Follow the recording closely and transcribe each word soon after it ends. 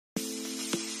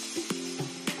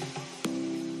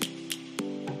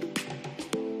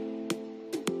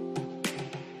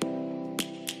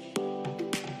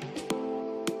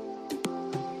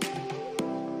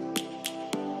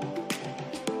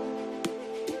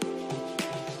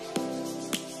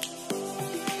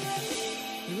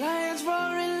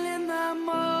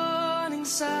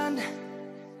sun,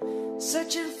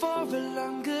 searching for a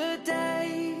longer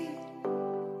day.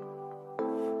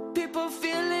 People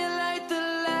feeling like the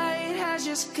light has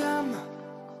just come.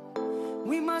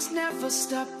 We must never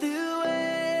stop the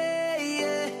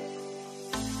way.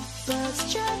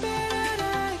 Birds chirping and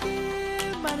I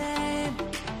hear my name,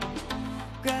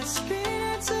 grasping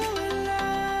into a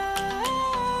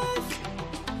life.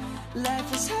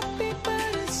 Life is happy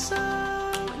but it's so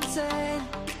insane.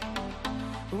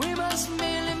 We must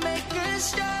merely make a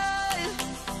start.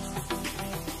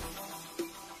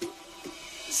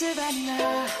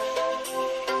 Savannah,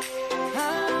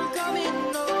 I'm coming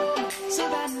home.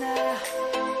 Savannah,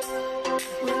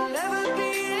 we'll never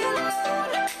be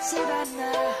alone.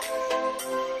 Savannah,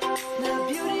 the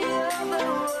beauty of the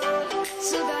world.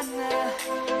 Savannah,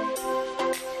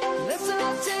 let's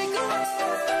all take a walk.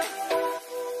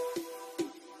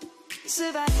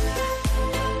 Savannah.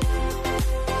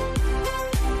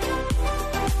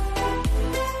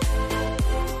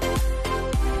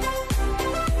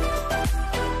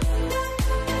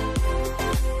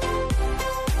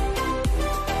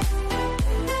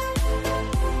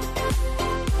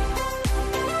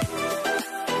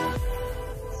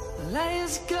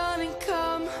 Gonna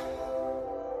come.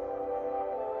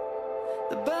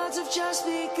 The birds have just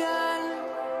begun.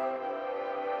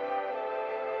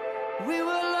 We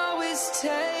will always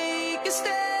take a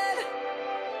stand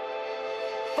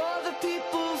for the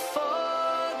people, for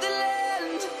the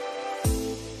land.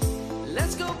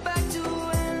 Let's go back to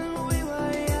when we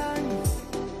were young.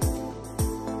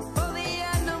 For the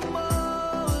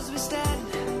animals we stand.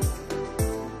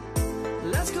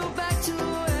 Let's go back to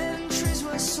when trees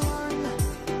were swung.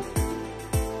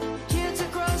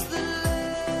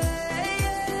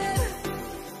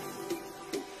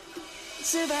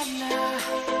 Savannah,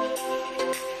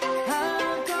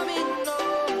 I'm coming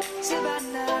home.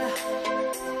 Savannah,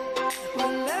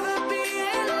 we'll never be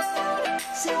alone.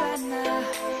 Savannah,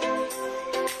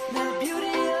 the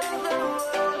beauty of the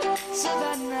world.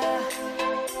 Savannah,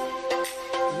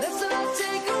 let's all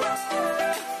take a walk.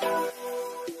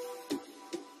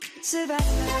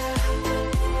 Savannah,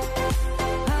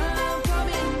 I'm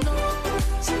coming home.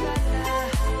 Savannah,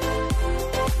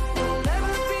 we'll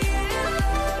never be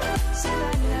alone.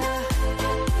 Savannah,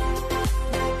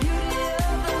 the beauty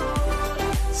of the world.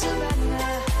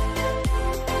 Savannah,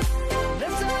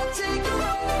 let's all take a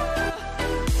walk.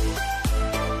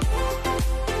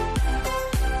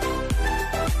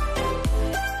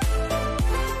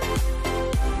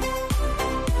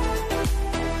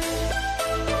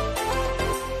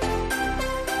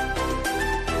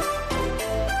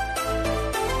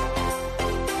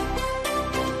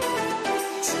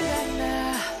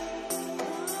 Savannah,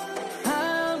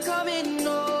 I'm coming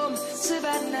home.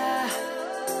 Savannah,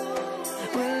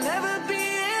 we'll never be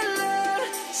alone.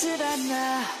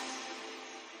 Savannah.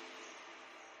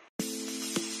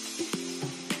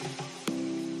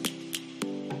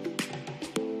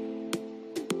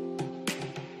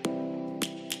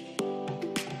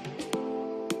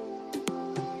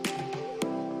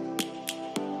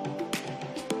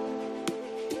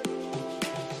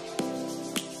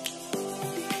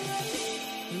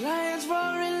 Lions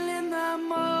roaring in the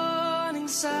morning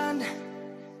sun,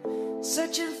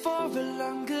 searching for a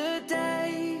longer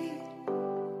day.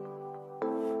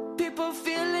 People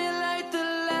feeling like the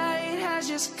light has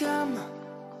just come.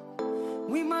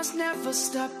 We must never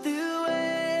stop the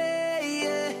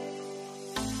way.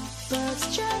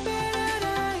 Birds chirping and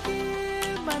I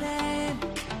hear my name,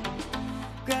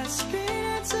 grasping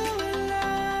into a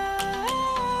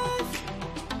life.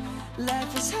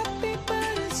 Life is happy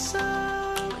but it's so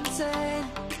insane.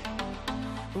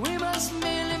 We must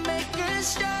merely make a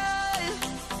start.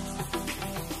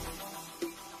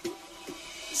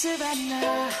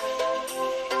 Savannah,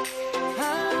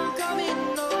 I'm coming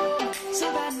home.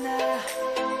 Savannah,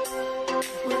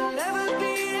 we'll never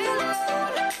be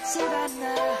alone.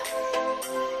 Savannah,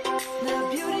 the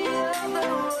beauty of the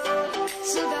world.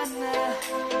 Savannah,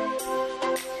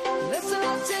 let's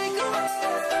all take a walk.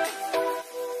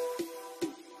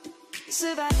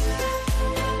 Savannah.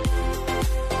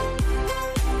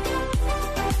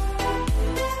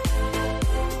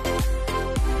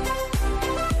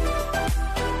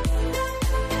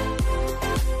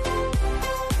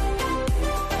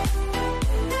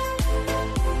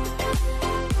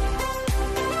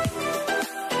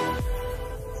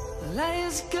 Light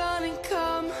is gonna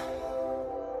come.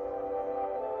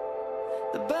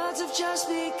 The birds have just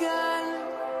begun.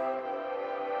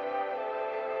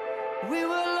 We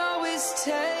will always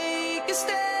take a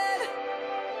stand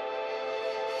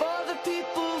for the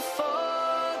people, for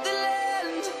the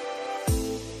land.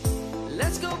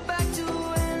 Let's go back to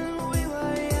when we were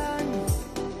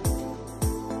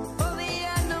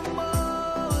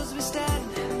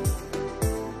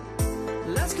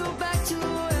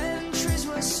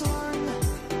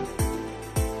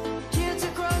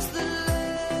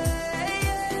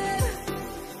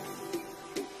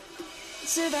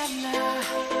Savannah,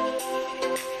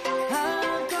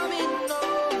 I'm coming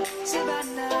home,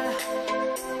 Savannah,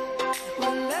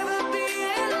 we'll never be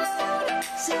alone,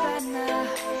 Savannah,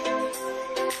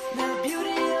 the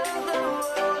beauty of the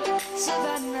world,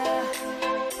 Savannah,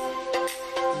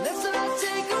 let's all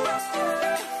take a walk,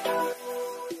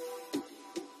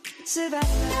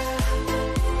 Savannah.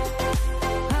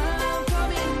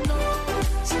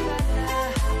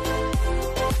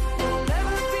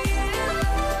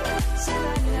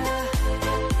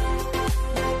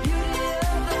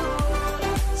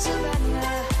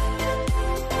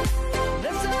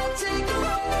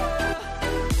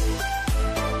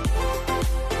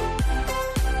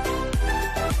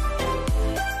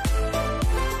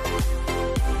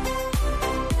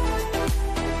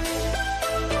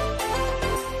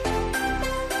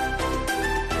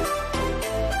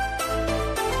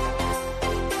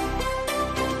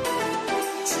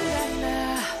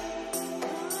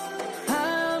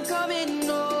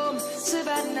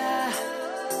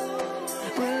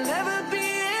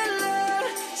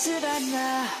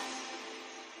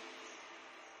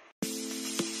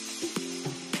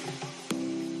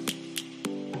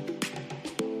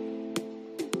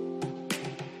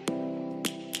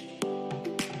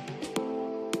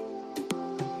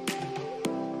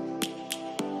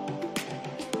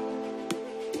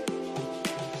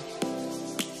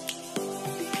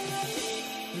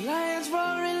 Lions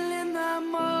roaring in the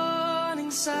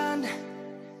morning sun,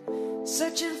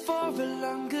 searching for a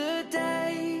longer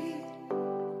day.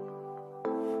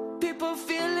 People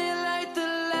feeling like the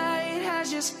light has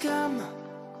just come.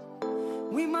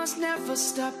 We must never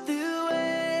stop the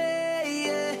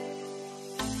way.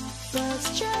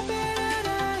 Birds chirping and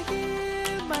I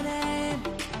hear my name,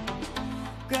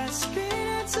 grasping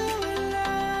into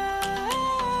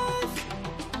life.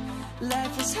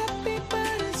 Life is happy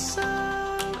but it's so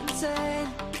insane.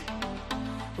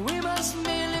 We must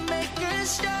merely make a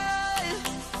start.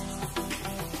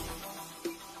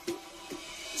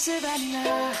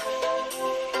 Savannah,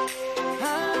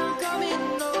 I'm coming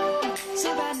home,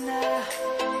 Savannah,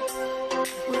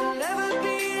 we'll never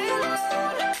be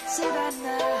alone,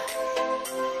 Savannah,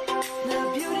 the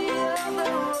beauty of the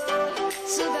world,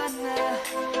 Savannah,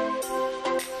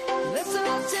 let's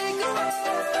all take a walk,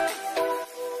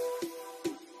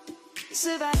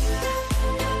 Savannah.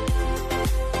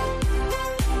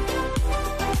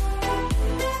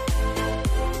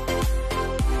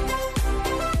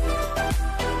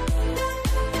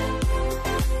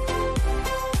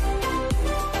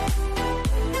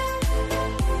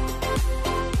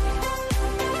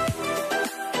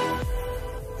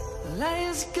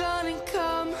 Lions gonna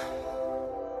come,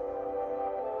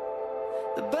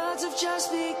 the birds have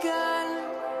just begun.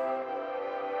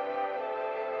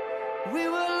 We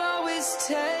will always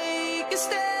take a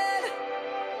stand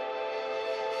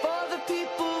for the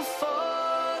people,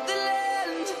 for the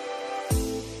land.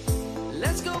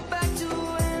 Let's go back to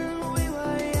when we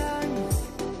were young.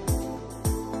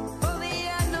 For the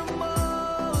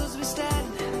animals we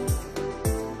stand.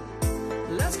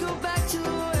 Let's go back to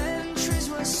when trees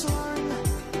were swung.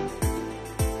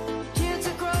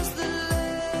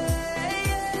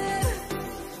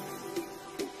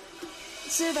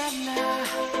 Savannah,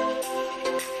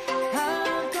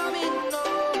 I'm coming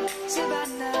home,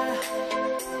 Savannah,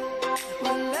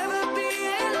 we'll never be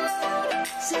alone,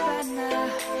 Savannah,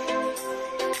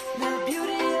 the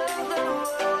beauty of the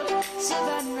world,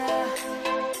 Savannah,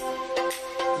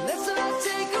 let's all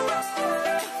take a walk,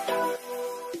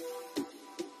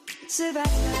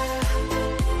 Savannah.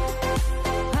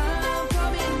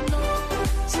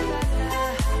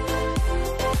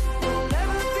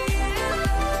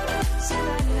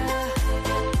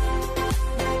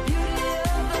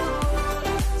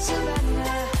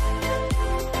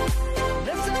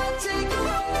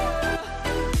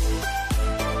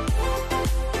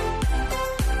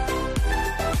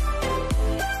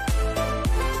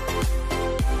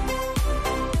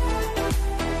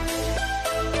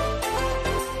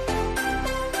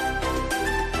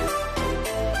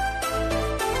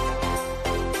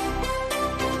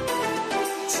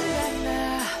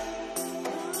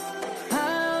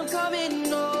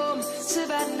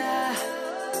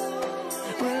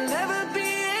 We'll never be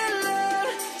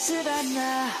alone,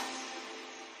 Savannah.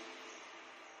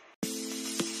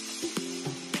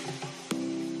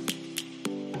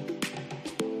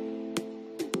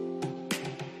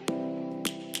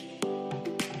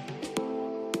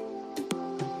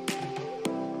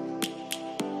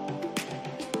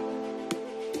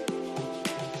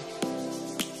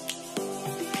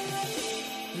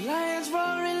 Lions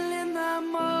roaring in the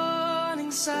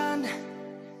morning sun,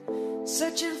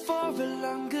 searching for a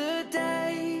longer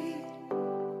day.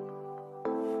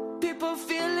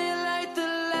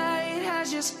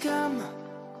 just come.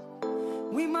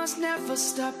 We must never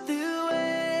stop the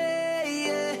way,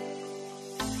 yeah.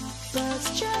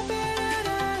 Birds jumping and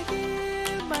I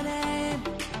hear my name,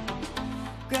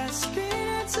 grasping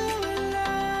into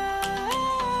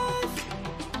life.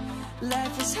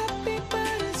 Life is happy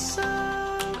but it's so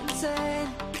insane.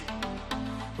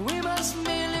 We must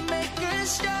merely make a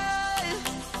start.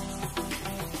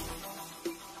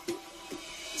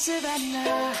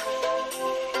 Savannah,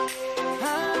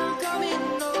 I'm coming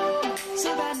home.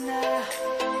 Savannah,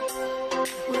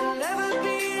 we'll never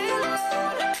be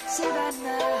alone.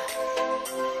 Savannah,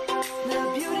 the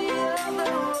beauty of the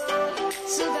world.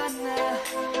 Savannah,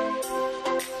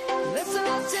 let's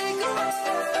all take a walk.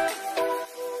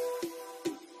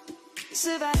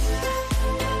 Savannah.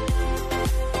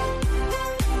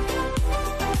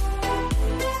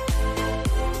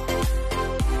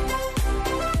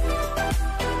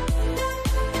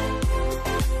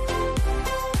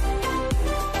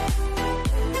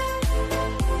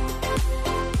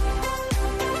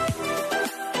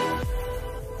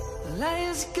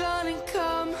 Lion's gonna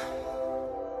come.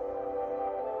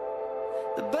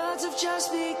 The birds have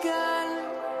just begun.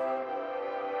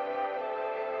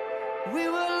 We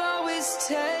will always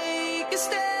take a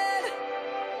stand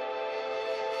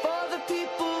for the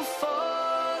people, for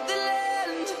the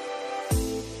land.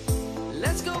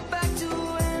 Let's go back to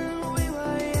when we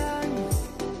were young.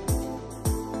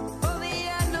 For the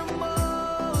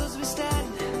animals we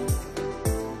stand.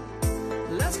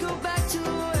 Let's go back to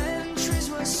when trees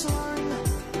were swung.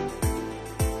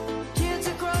 Kids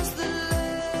across the land.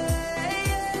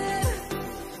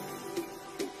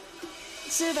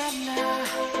 Savannah,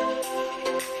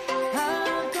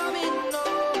 I'm coming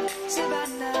home.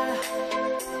 Savannah,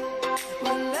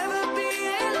 we'll never be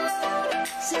alone.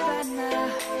 Savannah,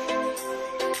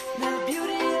 the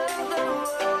beauty of the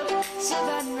world.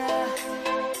 Savannah,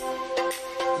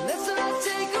 let's all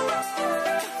take a walk.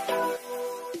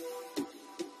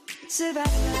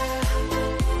 Savannah,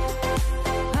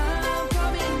 I'm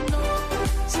coming home.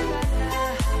 Savannah,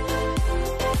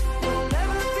 we'll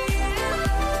never be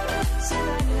alone.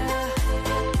 Savannah,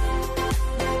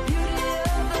 the beauty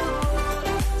of the world.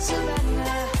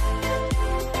 Savannah,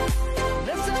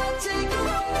 let's all take a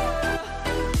walk.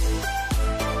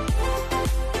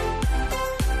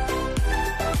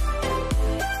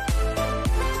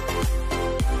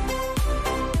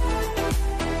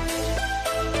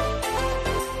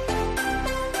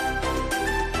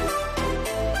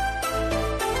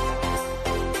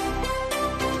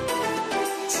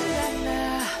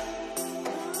 Savannah,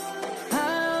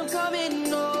 I'm coming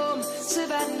home.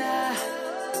 Savannah,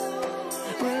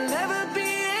 we'll never be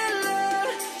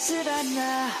alone.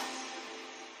 Savannah.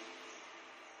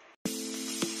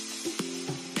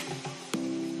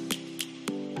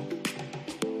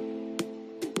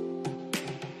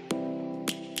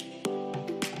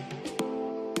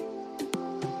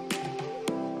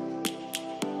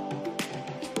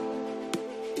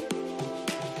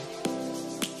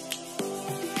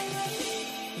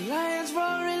 Lions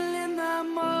roaring in the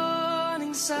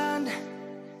morning sun,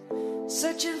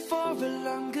 searching for a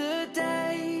longer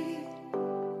day.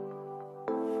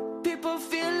 People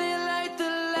feeling like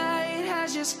the light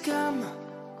has just come.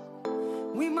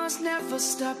 We must never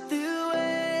stop the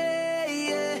way,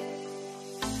 yeah.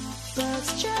 Birds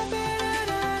jumping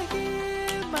and I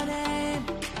hear my name,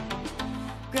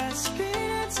 grasping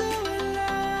into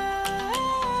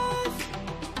life.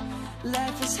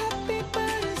 Life is happy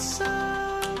but it's so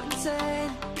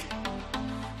insane.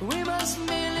 We must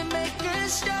merely make a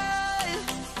start.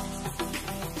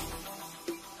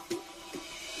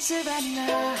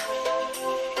 Savannah,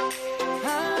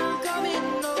 I'm coming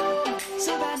home.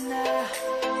 Savannah,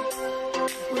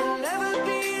 we'll never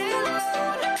be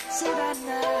alone.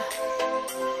 Savannah,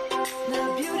 the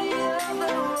beauty of the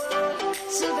world.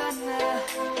 Savannah,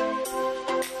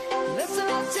 let's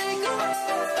all take a walk.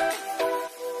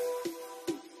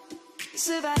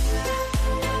 Savannah.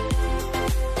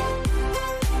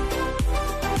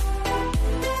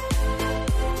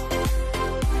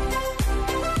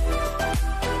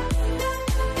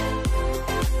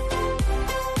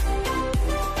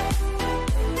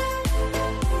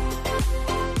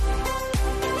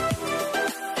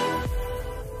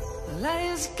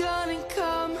 Lion's gonna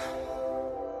come.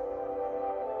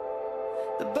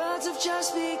 The birds have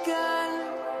just begun.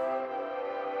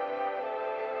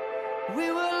 We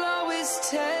will always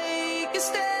take a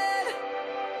stand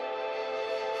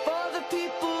for the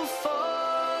people,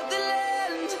 for the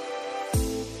land.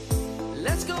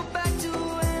 Let's go back to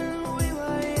when we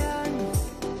were young.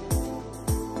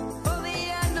 For the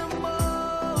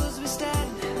animals we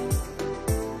stand.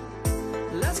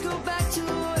 Let's go back to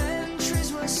when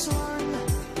trees were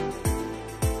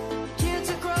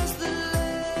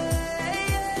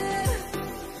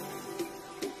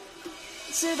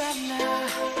Savannah,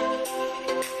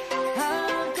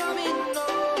 I'm coming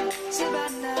home,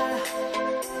 Savannah,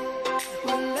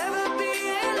 we'll never be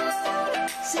alone,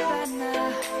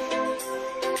 Savannah,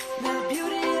 the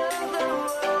beauty of the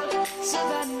world,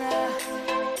 Savannah,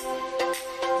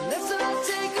 let's all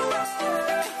take a walk,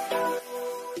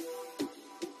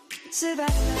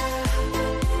 Savannah,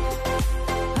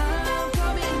 I'm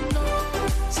coming home,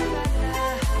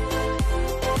 Savannah,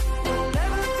 we'll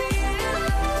never be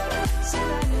alone,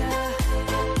 Savannah,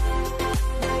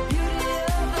 the beauty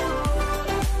of the world,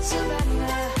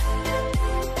 Savannah,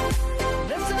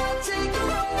 let's all take a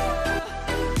walk.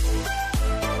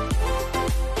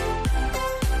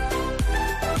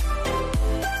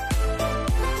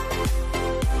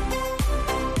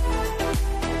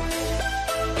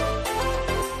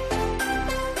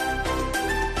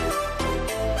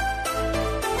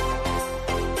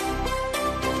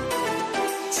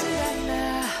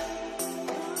 Savannah,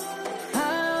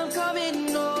 I'm coming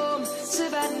home,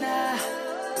 Savannah,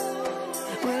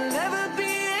 we'll never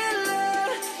be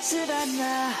alone,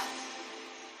 Savannah.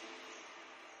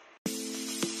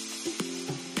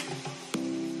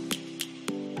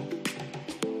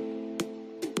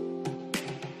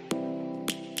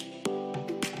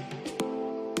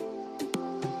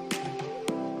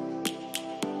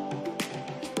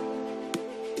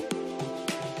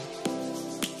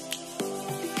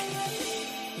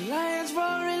 Lions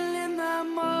roaring in the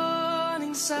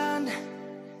morning sun,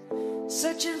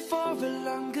 searching for a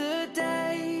longer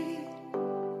day.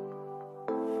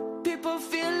 People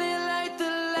feeling like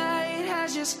the light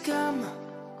has just come.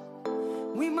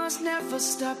 We must never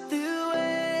stop the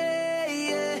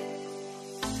way.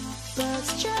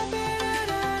 Birds chirping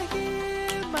and I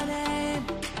hear my name,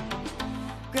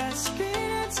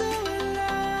 grasping into a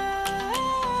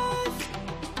life.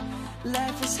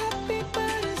 Life is happy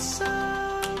but it's so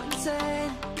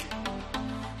insane.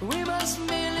 We must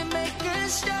merely make a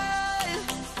start.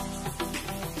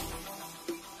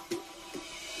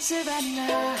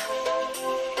 Savannah,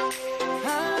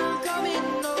 I'm coming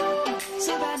home,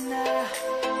 Savannah,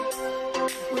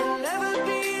 we'll never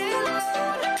be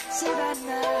alone,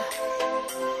 Savannah,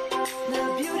 the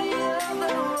beauty of the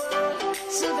world,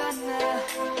 Savannah,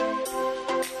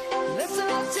 let's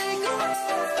all take a walk,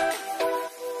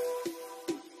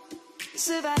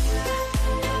 Savannah.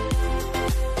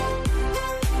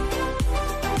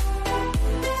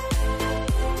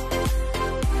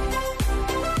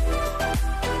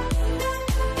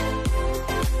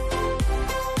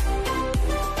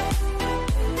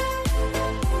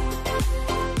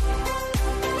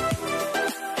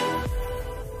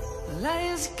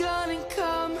 Lion's gonna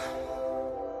come.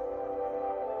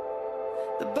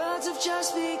 The birds have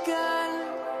just begun.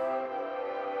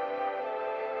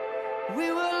 We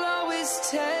will always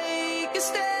take a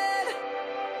stand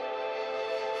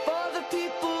for the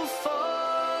people,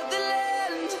 for the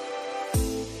land.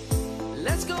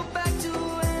 Let's go back to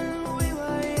when we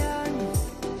were young.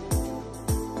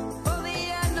 For the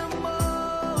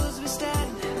animals we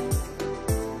stand.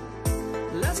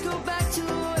 Let's go back to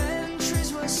when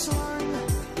trees were swung.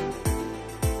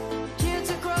 Kids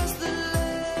across the land.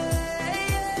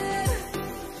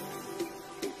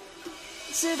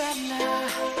 Savannah,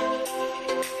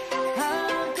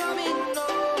 I'm coming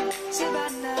home,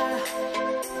 Savannah,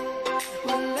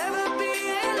 we'll never be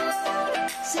alone,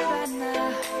 Savannah,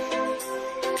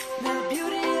 the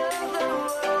beauty of the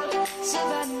world,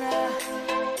 Savannah,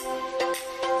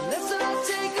 let's all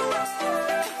take a walk,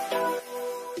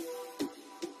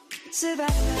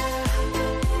 Savannah,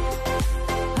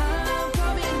 I'm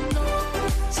coming home,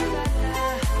 Savannah,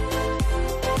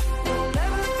 we'll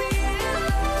never be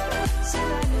alone,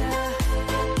 Savannah,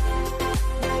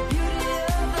 the beauty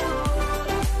of the world,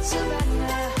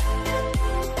 Savannah,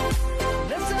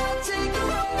 let's all take a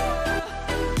walk.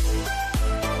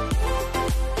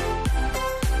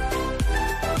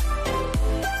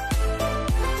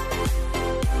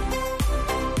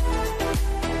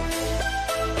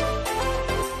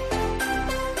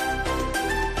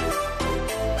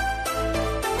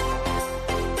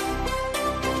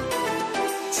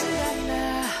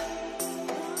 Savannah,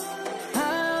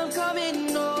 I'm coming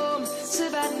home,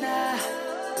 Savannah,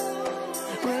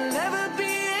 we'll never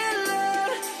be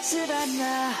alone,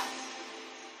 Savannah.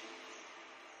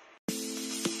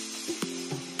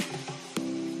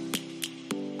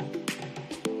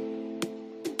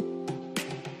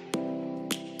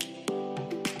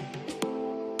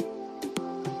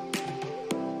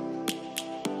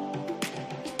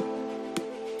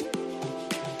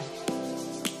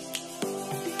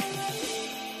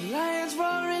 Lions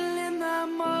roaring in the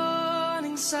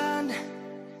morning sun,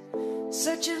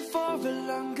 searching for a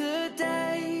longer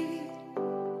day.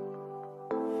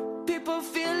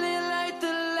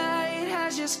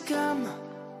 just come.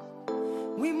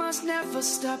 We must never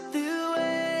stop the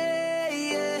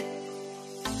way.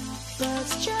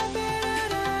 Birds just